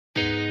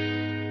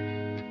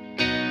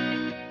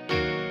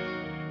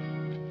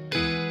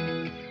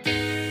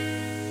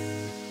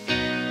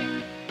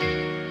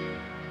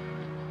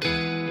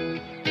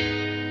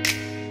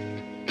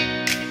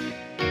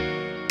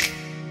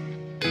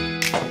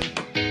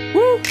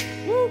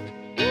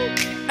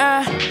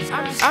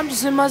I'm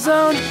just in my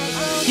zone.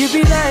 You'd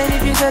be lying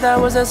if you said I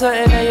wasn't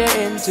something that you're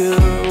into.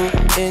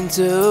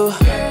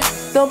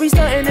 Don't be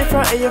stunting in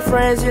front of your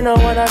friends, you know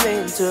what I'm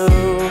into.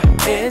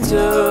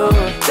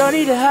 Don't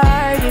need to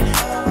hide it.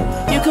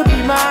 You could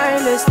be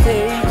mine, let's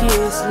take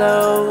it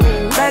slow.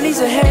 Man, he's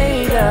a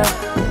hater.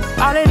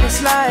 All in the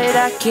slide,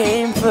 I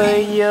came for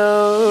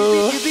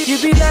you.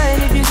 You'd be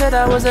lying if you said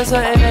I wasn't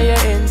something that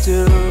you're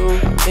into.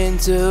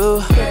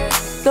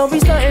 Don't be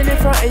stunting in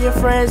front of your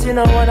friends, you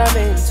know what I'm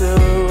into.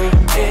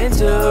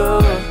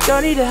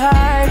 Don't need to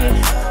hide it.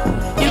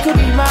 You could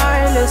be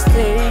mine, let's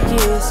take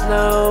it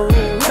slow.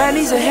 Man,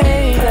 he's a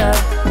hater.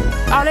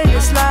 All in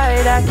the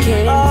slide, I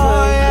came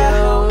for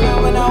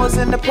you. When I was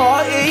in the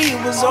party,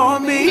 it was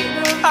on me.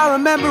 I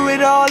remember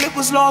it all, it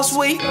was last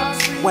week.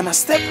 When I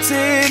stepped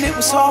in, it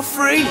was half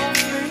free.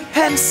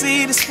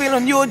 Hennessy, the spill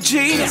on your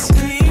jeans.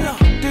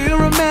 Do you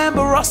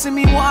remember asking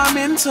me what I'm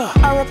into?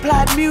 I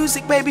replied,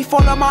 music, baby,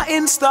 follow my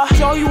Insta.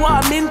 Show you what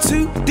I'm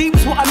into,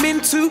 deep's what I'm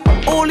into.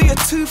 All of your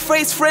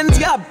two-faced friends,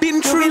 yeah, I've been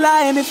true. You'd be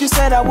lying if you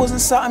said I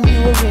wasn't something you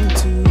were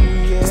into,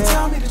 yeah. So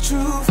tell me the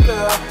truth,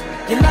 girl.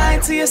 You're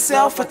lying to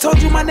yourself. I told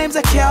you my name's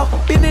Akel.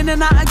 Been in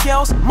and out of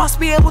girls, must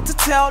be able to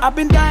tell. I've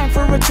been dying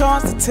for a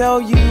chance to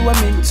tell you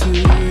I'm into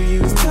you.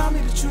 Just tell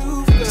me the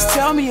truth, girl. Just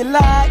tell me you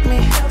like me.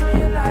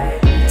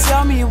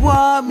 Tell me you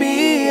want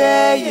me,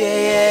 yeah, yeah,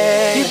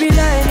 yeah. You'd be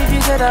lying if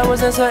you said I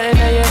wasn't something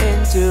that you're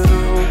into.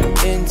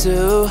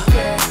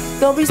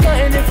 Don't be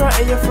stunting in front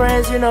of your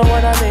friends, you know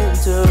what I'm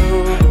into.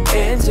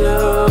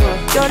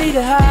 Don't need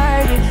to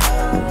hide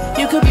it.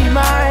 You could be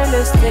mine,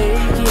 let's take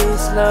it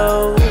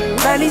slow.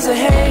 Man, he's a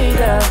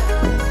hater.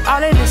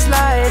 All in the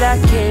slide, I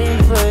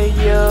came for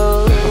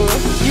you.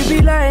 You'd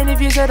be lying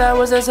if you said I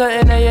wasn't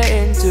something that you're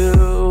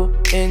into.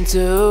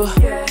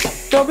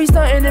 Don't be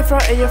stunting in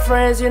front of your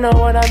friends, you know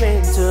what I'm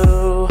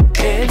into.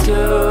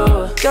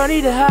 Don't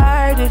need to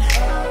hide it.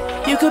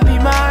 You could be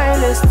mine,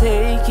 let's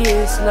take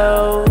it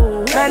slow.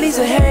 Man, he's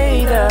a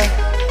hater.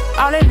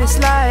 All in the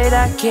slide,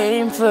 I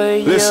came for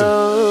you.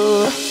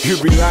 Listen,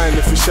 you'd be lying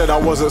if you said I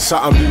wasn't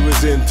something you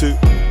was into.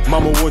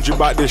 Mama warned you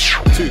about this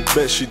too,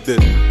 bet she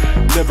did.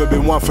 Never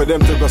been one for them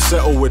to go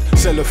settle with.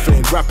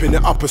 Cellophane, wrapping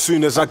it up as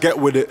soon as I get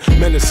with it.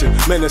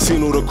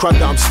 Menacing all the crowd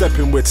that I'm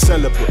stepping with.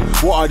 Celebrate,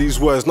 what are these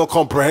words? Not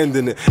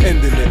comprehending it,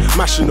 ending it,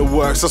 mashing the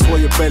works, that's why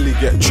your belly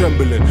get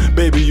trembling.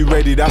 Baby, you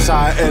ready, that's how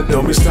I enter.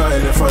 Don't be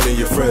starting in front of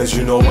your friends,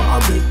 you know what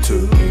I'm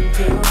into.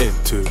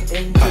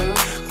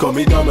 Got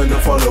me dumb and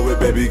follow it,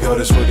 baby girl,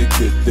 that's what the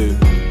kid do.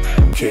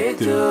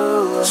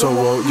 So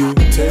won't you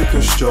take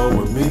a stroll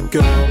with me,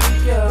 girl?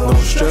 No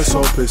stress,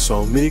 hope it's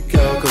on me,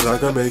 girl, cause I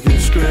can make you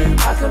scream.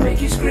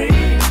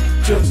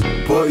 Just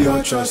put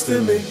your trust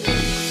in me.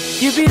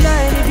 You'd be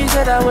lying if you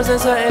said I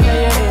wasn't something that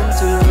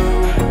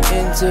you're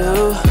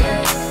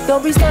into.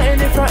 Don't be stunting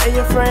in front of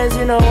your friends,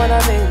 you know what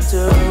I'm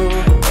into.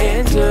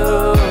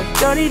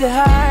 Don't need to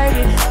hide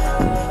it.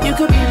 You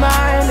could be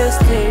mine, let's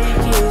take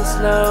it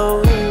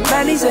slow.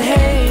 Man, he's a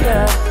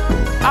hater.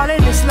 All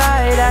in the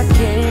slide, I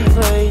came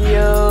for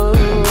you.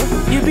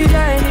 You'd be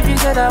lying if you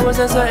said I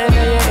wasn't something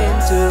that you're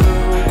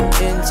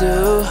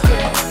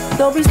into.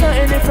 Don't be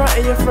stunting in front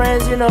of your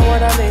friends, you know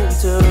what I'm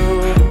into.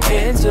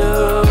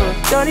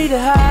 Don't need to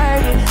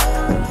hide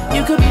it.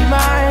 You could be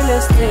mine,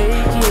 let's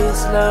take it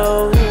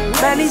slow.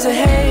 Man, he's a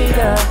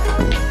hater.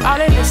 All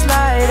in the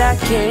slide, I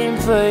came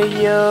for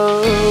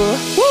you.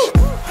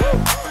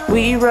 Woo!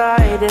 We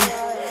riding.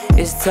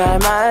 It's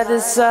time I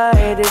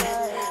decided.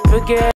 Forget